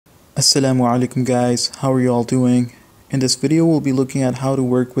Asalamualaikum guys, how are you all doing? In this video we'll be looking at how to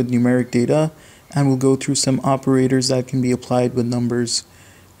work with numeric data, and we'll go through some operators that can be applied with numbers.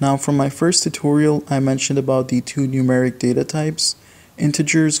 Now from my first tutorial I mentioned about the two numeric data types,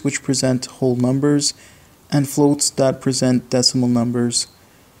 integers which present whole numbers and floats that present decimal numbers.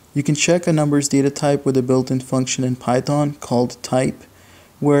 You can check a number's data type with a built-in function in Python called type,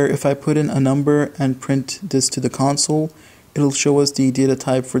 where if I put in a number and print this to the console, it'll show us the data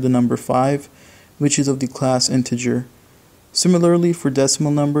type for the number 5, which is of the class integer. Similarly for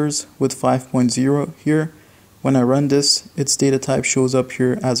decimal numbers with 5.0 here, when I run this, its data type shows up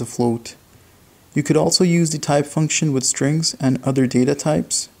here as a float. You could also use the type function with strings and other data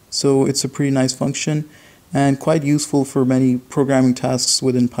types, so it's a pretty nice function and quite useful for many programming tasks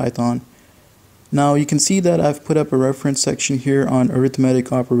within Python. Now you can see that I've put up a reference section here on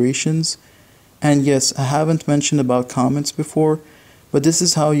arithmetic operations. And yes, I haven't mentioned about comments before, but this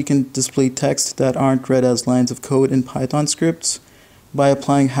is how you can display text that aren't read as lines of code in Python scripts by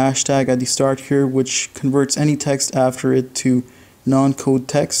applying hashtag at the start here, which converts any text after it to non-code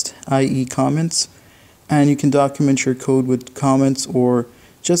text, i.e. comments, and you can document your code with comments or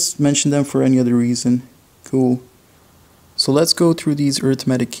just mention them for any other reason. Cool. So let's go through these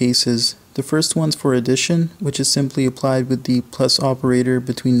arithmetic cases. The first one's for addition, which is simply applied with the plus operator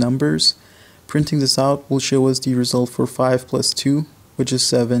between numbers. Printing this out will show us the result for 5 plus 2, which is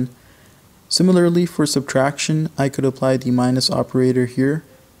 7. Similarly, for subtraction, I could apply the minus operator here,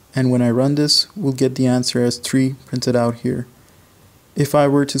 and when I run this, we'll get the answer as 3 printed out here. If I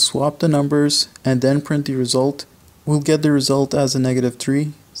were to swap the numbers and then print the result, we'll get the result as a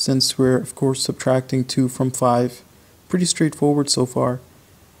 -3, since we're of course subtracting 2 from 5. Pretty straightforward so far.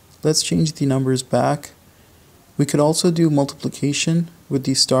 Let's change the numbers back. We could also do multiplication with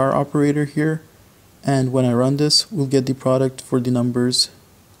the star operator here, and when I run this, we'll get the product for the numbers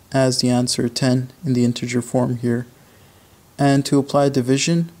as the answer 10 in the integer form here. And to apply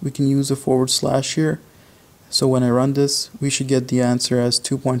division, we can use a / here, so when I run this, we should get the answer as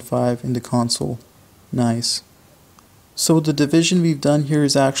 2.5 in the console. Nice. So the division we've done here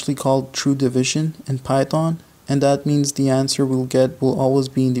is actually called true division in Python, and that means the answer we'll get will always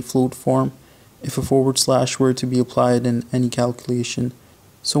be in the float form if a / were to be applied in any calculation.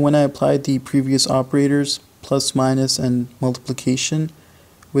 So when I applied the previous operators, plus, minus, and multiplication,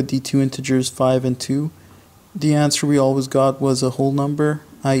 with the two integers 5 and 2, the answer we always got was a whole number,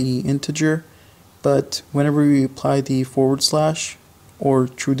 i.e. integer, but whenever we apply the / or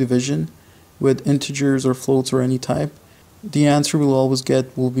true division with integers or floats or any type, the answer we'll always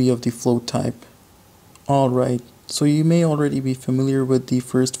get will be of the float type. Alright. So you may already be familiar with the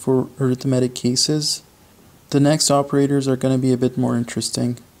first 4 arithmetic cases. The next operators are going to be a bit more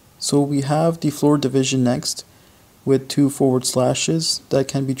interesting. So we have the floor division next with 2 / that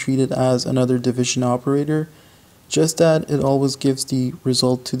can be treated as another division operator, just that it always gives the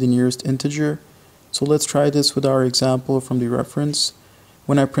result to the nearest integer. So let's try this with our example from the reference.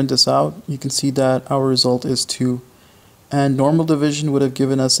 When I print this out, you can see that our result is 2. And normal division would have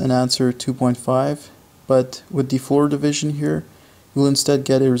given us an answer 2.5. But with the floor division here, we'll instead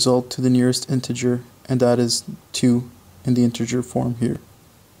get a result to the nearest integer, and that is 2 in the integer form here.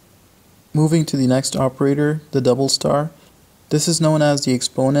 Moving to the next operator, the double star. This is known as the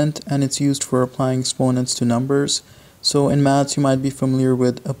exponent, and it's used for applying exponents to numbers. So in maths you might be familiar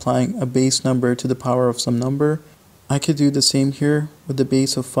with applying a base number to the power of some number. I could do the same here with the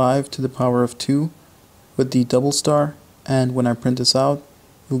base of 5 to the power of 2 with the double star, and when I print this out,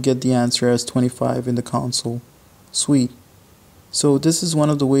 you'll get the answer as 25 in the console. Sweet. So this is one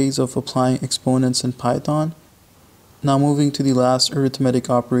of the ways of applying exponents in Python. Now moving to the last arithmetic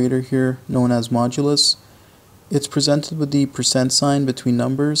operator here, known as modulus. It's presented with the % between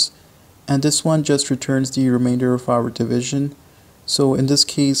numbers, and this one just returns the remainder of our division. So in this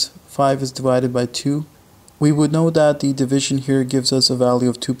case, 5 is divided by 2. We would know that the division here gives us a value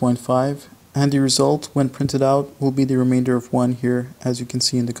of 2.5. And the result, when printed out, will be the remainder of 1 here, as you can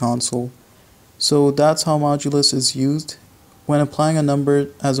see in the console. So that's how modulus is used. When applying a number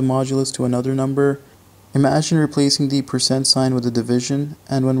as a modulus to another number, imagine replacing the % with a division,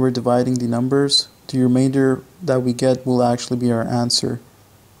 and when we're dividing the numbers, the remainder that we get will actually be our answer.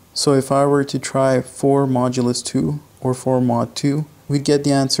 So if I were to try 4 modulus 2 or 4 mod 2, we'd get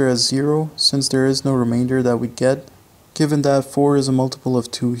the answer as 0, since there is no remainder that we'd get, given that 4 is a multiple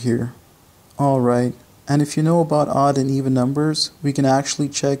of 2 here. Alright, and if you know about odd and even numbers, we can actually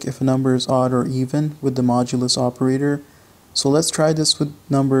check if a number is odd or even with the modulus operator. So let's try this with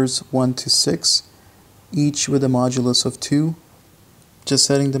numbers 1 to 6, each with a modulus of 2. Just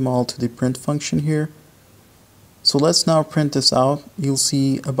setting them all to the print function here. So let's now print this out. You'll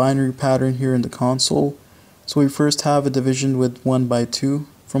see a binary pattern here in the console. So we first have a division with 1 by 2,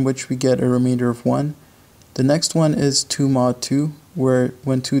 from which we get a remainder of 1. The next one is 2 mod 2, where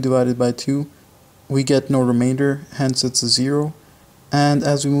when 2 divided by 2, we get no remainder, hence it's a 0. And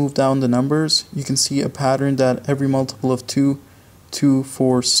as we move down the numbers, you can see a pattern that every multiple of 2, 2,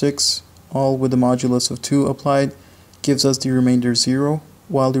 4, 6, all with the modulus of 2 applied, gives us the remainder 0,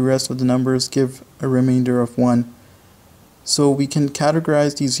 while the rest of the numbers give a remainder of 1. So we can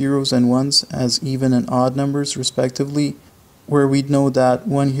categorize these zeros and ones as even and odd numbers respectively, where we'd know that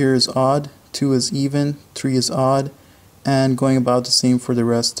 1 here is odd, 2 is even, 3 is odd, and going about the same for the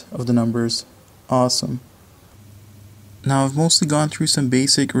rest of the numbers. Awesome. Now I've mostly gone through some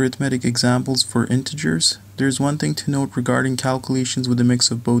basic arithmetic examples for integers. There's one thing to note regarding calculations with a mix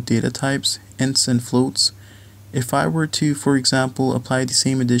of both data types, ints and floats. If I were to, for example, apply the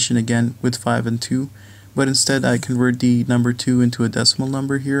same addition again with 5 and 2, but instead I convert the number 2 into a decimal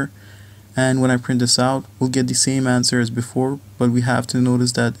number here, and when I print this out, we'll get the same answer as before, but we have to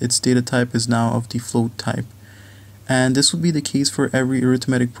notice that its data type is now of the float type. And this would be the case for every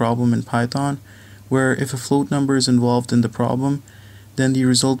arithmetic problem in Python, where if a float number is involved in the problem, then the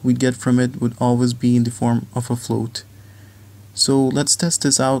result we'd get from it would always be in the form of a float. So let's test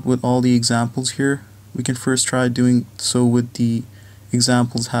this out with all the examples here. We can first try doing so with the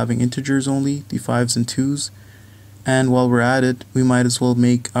examples having integers only, the 5s and 2s. And while we're at it, we might as well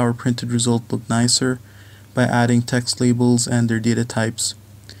make our printed result look nicer by adding text labels and their data types.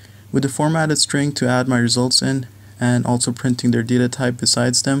 With the formatted string to add my results in, and also printing their data type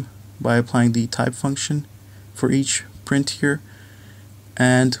besides them by applying the type function for each print here.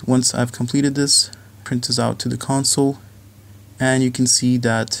 And once I've completed this, print this out to the console, and you can see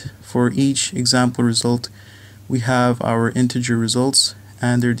that for each example result we have our integer results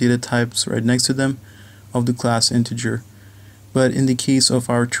and their data types right next to them of the class integer. But in the case of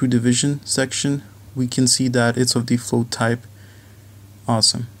our true division section, we can see that it's of the float type.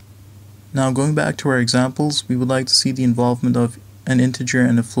 Awesome. Now going back to our examples, we would like to see the involvement of an integer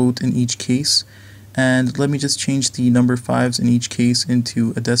and a float in each case, and let me just change the number 5s in each case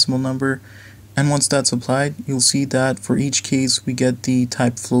into a decimal number, and once that's applied, you'll see that for each case we get the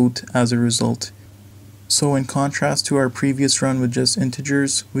type float as a result. So in contrast to our previous run with just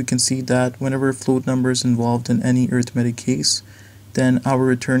integers, we can see that whenever a float number is involved in any arithmetic case, then our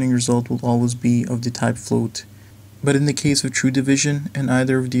returning result will always be of the type float. But in the case of true division, in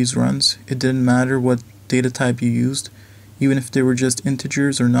either of these runs, it didn't matter what data type you used. Even if they were just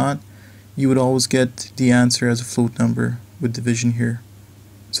integers or not, you would always get the answer as a float number with division here.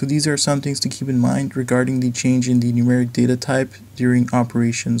 So these are some things to keep in mind regarding the change in the numeric data type during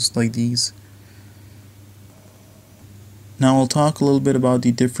operations like these. Now I'll talk a little bit about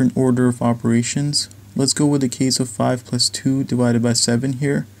the different order of operations. Let's go with the case of 5 plus 2 divided by 7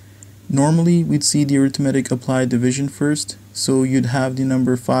 here. Normally we'd see the arithmetic applied division first, so you'd have the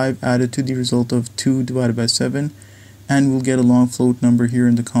number 5 added to the result of 2 divided by 7, and we'll get a long float number here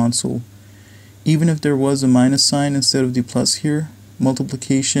in the console. Even if there was a minus sign instead of the plus here,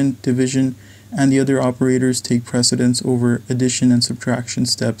 multiplication, division, and the other operators take precedence over addition and subtraction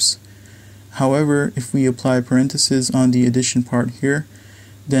steps. However, if we apply parentheses on the addition part here,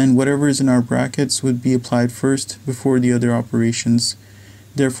 then whatever is in our brackets would be applied first before the other operations.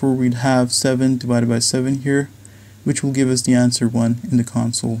 Therefore, we'd have 7 divided by 7 here, which will give us the answer 1 in the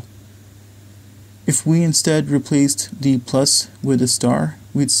console. If we instead replaced the plus with a star,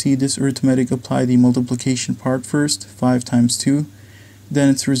 we'd see this arithmetic apply the multiplication part first, 5 times 2, then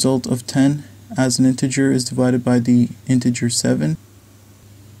its result of 10 as an integer is divided by the integer 7,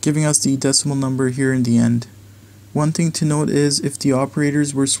 giving us the decimal number here in the end. One thing to note is if the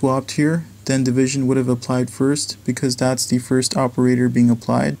operators were swapped here, then division would have applied first because that's the first operator being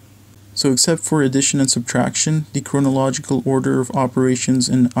applied. So except for addition and subtraction, the chronological order of operations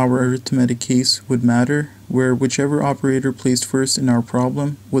in our arithmetic case would matter, where whichever operator placed first in our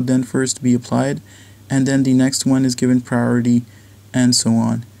problem would then first be applied, and then the next one is given priority, and so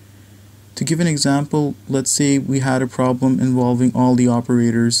on. To give an example, let's say we had a problem involving all the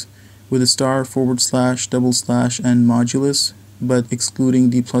operators with a star, forward slash, double slash, and modulus, but excluding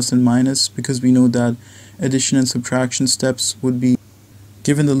the plus and minus because we know that addition and subtraction steps would be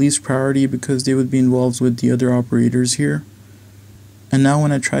given the least priority because they would be involved with the other operators here. And now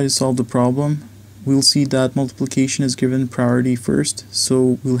when I try to solve the problem, we'll see that multiplication is given priority first,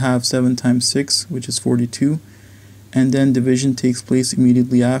 so we'll have 7 times 6, which is 42, and then division takes place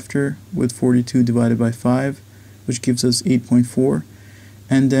immediately after with 42 divided by 5, which gives us 8.4,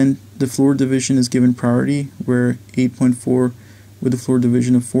 and then the floor division is given priority where 8.4 with the floor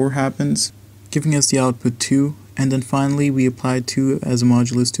division of 4 happens, giving us the output 2, And then finally we applied 2 as a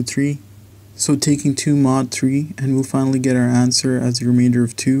modulus to 3. So taking 2 mod 3, and we'll finally get our answer as the remainder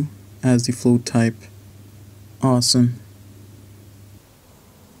of 2 as the float type. Awesome.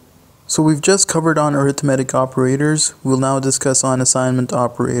 So we've just covered on arithmetic operators. We'll now discuss on assignment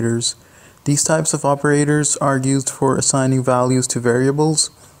operators. These types of operators are used for assigning values to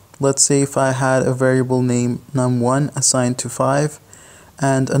variables. Let's say if I had a variable named num1 assigned to 5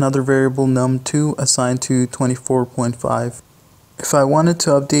 and another variable num2 assigned to 24.5. If I wanted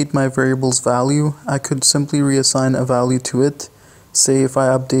to update my variable's value, I could simply reassign a value to it. Say if I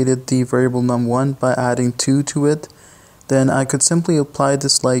updated the variable num1 by adding 2 to it, then I could simply apply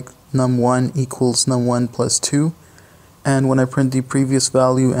this like num1 equals num1 plus 2, and when I print the previous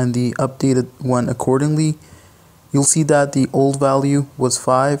value and the updated one accordingly, you'll see that the old value was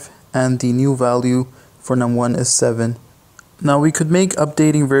 5 and the new value for num1 is 7. Now we could make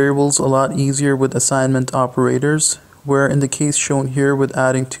updating variables a lot easier with assignment operators, where in the case shown here with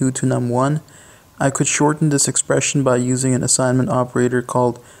adding 2 to num1, I could shorten this expression by using an assignment operator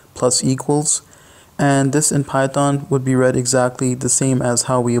called plus equals, and this in Python would be read exactly the same as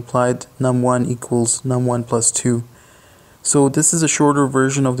how we applied num1 equals num1 plus 2. So this is a shorter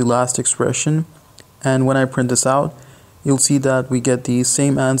version of the last expression, and when I print this out, you'll see that we get the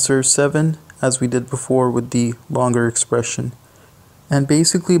same answer 7 as we did before with the longer expression. And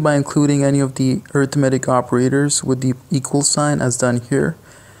basically by including any of the arithmetic operators with the equal sign as done here,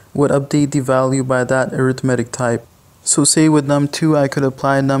 would update the value by that arithmetic type. So say with num2 I could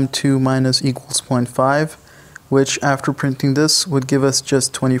apply num2 minus equals 0.5, which after printing this would give us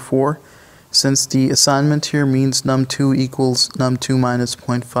just 24, since the assignment here means num2 equals num2 minus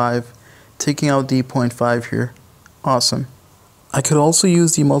 0.5, taking out the 0.5 here. Awesome. I could also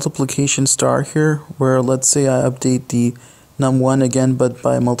use the multiplication star here, where let's say I update the num1 again but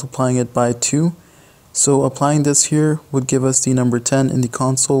by multiplying it by 2. So applying this here would give us the number 10 in the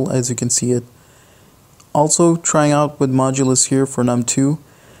console as you can see it. Also trying out with modulus here for num2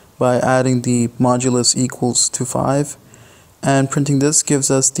 by adding the modulus equals to 5, and printing this gives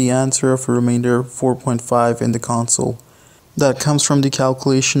us the answer of a remainder 4.5 in the console. That comes from the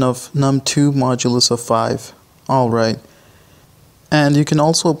calculation of num2 modulus of 5. Alright. And you can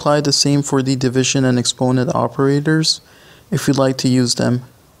also apply the same for the division and exponent operators if you'd like to use them.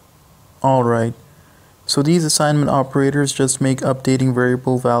 Alright. So these assignment operators just make updating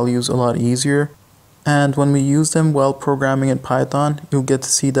variable values a lot easier. And when we use them while programming in Python, you'll get to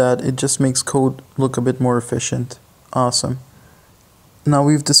see that it just makes code look a bit more efficient. Awesome. Now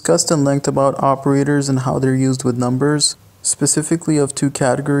we've discussed in length about operators and how they're used with numbers, specifically of 2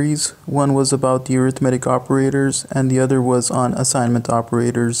 categories. One was about the arithmetic operators and the other was on assignment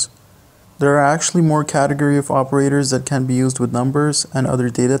operators. There are actually more category of operators that can be used with numbers and other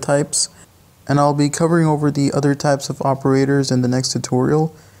data types, and I'll be covering over the other types of operators in the next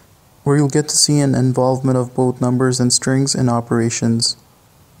tutorial, where you'll get to see an involvement of both numbers and strings in operations.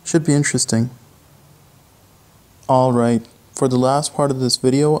 Should be interesting. Alright, for the last part of this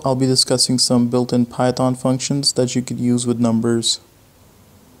video, I'll be discussing some built-in Python functions that you could use with numbers.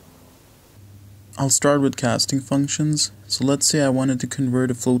 I'll start with casting functions. So let's say I wanted to convert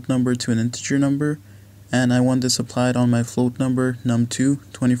a float number to an integer number, and I want this applied on my float number num2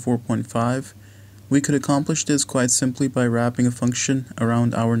 24.5. We could accomplish this quite simply by wrapping a function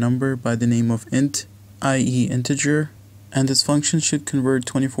around our number by the name of int, i.e. integer, and this function should convert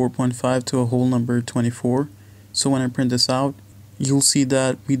 24.5 to a whole number 24. So when I print this out, you'll see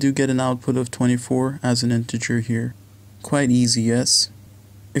that we do get an output of 24 as an integer here. Quite easy, yes?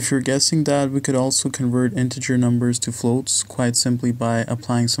 If you're guessing that, we could also convert integer numbers to floats quite simply by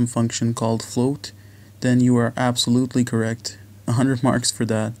applying some function called float, then you are absolutely correct. 100 marks for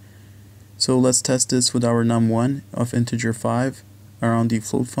that. So let's test this with our num1 of integer 5 around the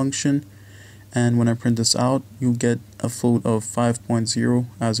float function, and when I print this out, you'll get a float of 5.0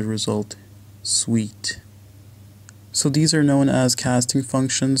 as a result. Sweet. So these are known as casting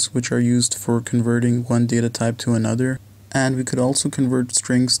functions, which are used for converting one data type to another, and we could also convert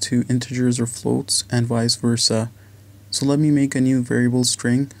strings to integers or floats and vice versa. So let me make a new variable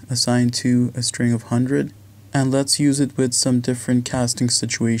string assigned to a string of 100, and let's use it with some different casting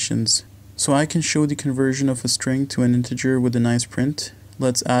situations. So I can show the conversion of a string to an integer with a nice print.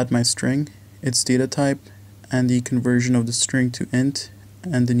 Let's add my string, its data type, and the conversion of the string to int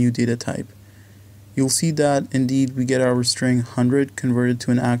and the new data type. You'll see that indeed we get our string 100 converted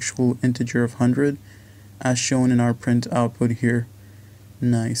to an actual integer of 100 as shown in our print output here.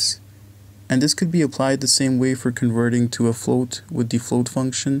 Nice. And this could be applied the same way for converting to a float with the float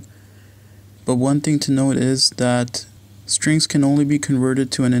function. But one thing to note is that Strings can only be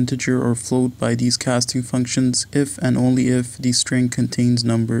converted to an integer or float by these casting functions if and only if the string contains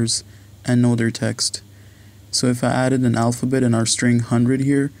numbers and no other text. So if I added an alphabet in our string 100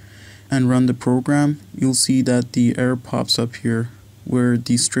 here and run the program, you'll see that the error pops up here where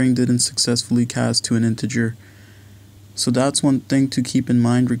the string didn't successfully cast to an integer. So that's one thing to keep in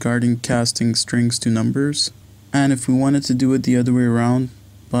mind regarding casting strings to numbers. And if we wanted to do it the other way around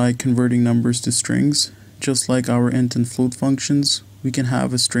by converting numbers to strings, just like our int and float functions, we can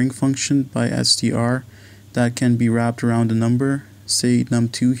have a string function by str that can be wrapped around a number, say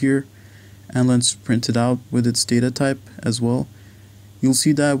num2 here, and let's print it out with its data type as well. You'll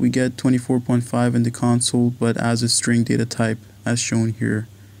see that we get 24.5 in the console, but as a string data type as shown here.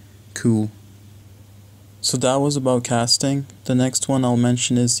 Cool. So that was about casting. The next one I'll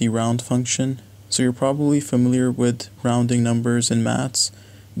mention is the round function. So you're probably familiar with rounding numbers in maths,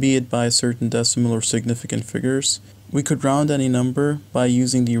 be it by certain decimal or significant figures. We could round any number by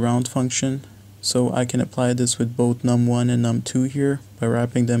using the round function. So I can apply this with both num1 and num2 here by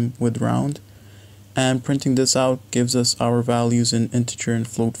wrapping them with round. And printing this out gives us our values in integer and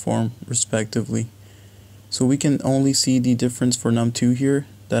float form respectively. So we can only see the difference for num2 here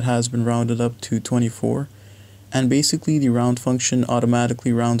that has been rounded up to 24. And basically the round function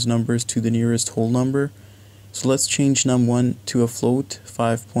automatically rounds numbers to the nearest whole number. So let's change num1 to a float,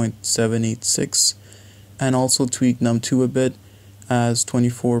 5.786, and also tweak num2 a bit as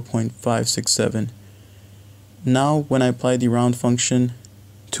 24.567. Now when I apply the round function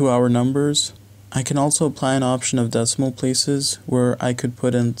to our numbers, I can also apply an option of decimal places where I could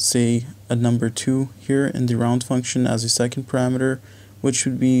put in, say, a number 2 here in the round function as a second parameter, which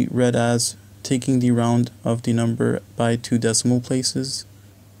would be read as taking the round of the number by 2 decimal places.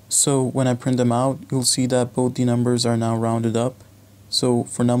 So when I print them out, you'll see that both the numbers are now rounded up. So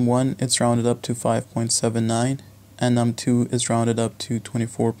for num1, it's rounded up to 5.79, and num2 is rounded up to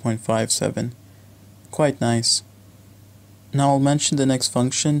 24.57. Quite nice. Now I'll mention the next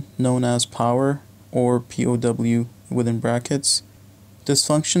function known as power, or POW within brackets. This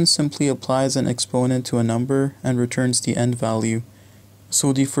function simply applies an exponent to a number and returns the end value.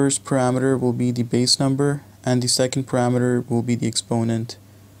 So the first parameter will be the base number and the second parameter will be the exponent.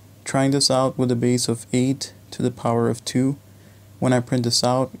 Trying this out with a base of 8 to the power of 2, when I print this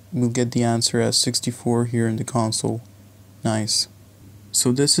out, we'll get the answer as 64 here in the console. Nice.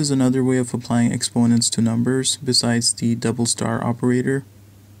 So this is another way of applying exponents to numbers besides the double star operator.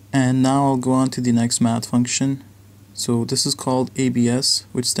 And now I'll go on to the next math function. So this is called ABS,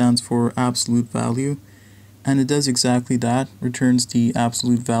 which stands for absolute value. And it does exactly that, returns the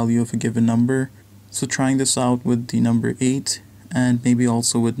absolute value of a given number. So trying this out with the number 8 and maybe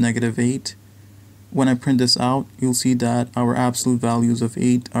also with -8. When I print this out, you'll see that our absolute values of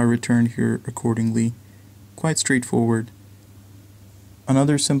 8 are returned here accordingly. Quite straightforward.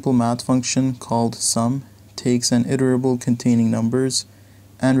 Another simple math function called sum takes an iterable containing numbers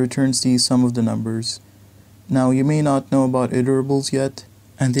and returns the sum of the numbers. Now you may not know about iterables yet,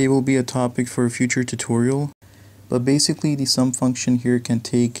 and they will be a topic for a future tutorial, but basically the sum function here can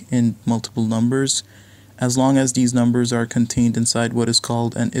take in multiple numbers as long as these numbers are contained inside what is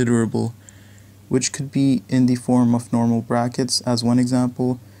called an iterable, which could be in the form of normal brackets as one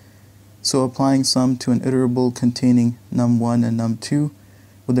example. So applying sum to an iterable containing num1 and num2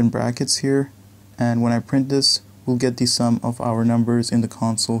 within brackets here, and when I print this, we'll get the sum of our numbers in the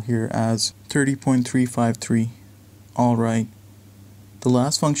console here as 30.353. Alright. The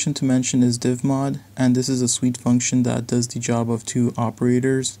last function to mention is divmod, and this is a sweet function that does the job of 2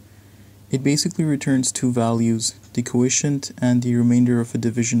 operators. It basically returns 2 values, the quotient and the remainder of a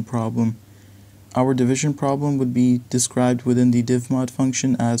division problem. Our division problem would be described within the divmod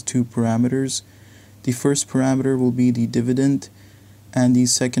function as 2 parameters. The first parameter will be the dividend, and the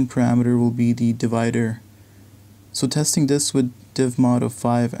second parameter will be the divider. So testing this with divmod of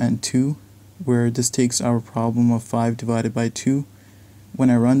 5 and 2, where this takes our problem of 5 divided by 2, when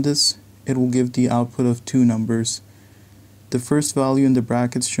I run this, it will give the output of 2 numbers. The first value in the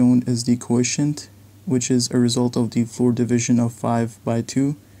brackets shown is the quotient, which is a result of the floor division of 5 by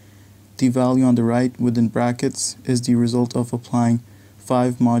 2. The value on the right within brackets is the result of applying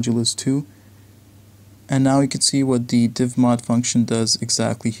 5 modulus 2. And now you can see what the divmod function does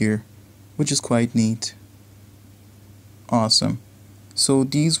exactly here, which is quite neat. Awesome. So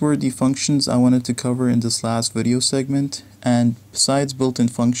these were the functions I wanted to cover in this last video segment, and besides built-in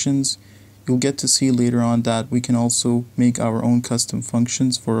functions, you'll get to see later on that we can also make our own custom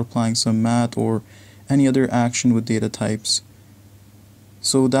functions for applying some math or any other action with data types.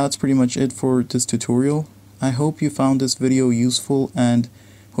 So that's pretty much it for this tutorial. I hope you found this video useful, and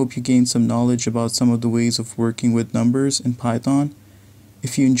Hope you gained some knowledge about some of the ways of working with numbers in Python.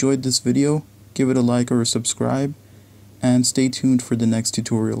 If you enjoyed this video, give it a like or a subscribe, and stay tuned for the next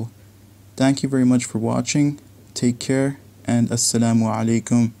tutorial. Thank you very much for watching. Take care, and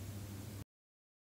Assalamualaikum.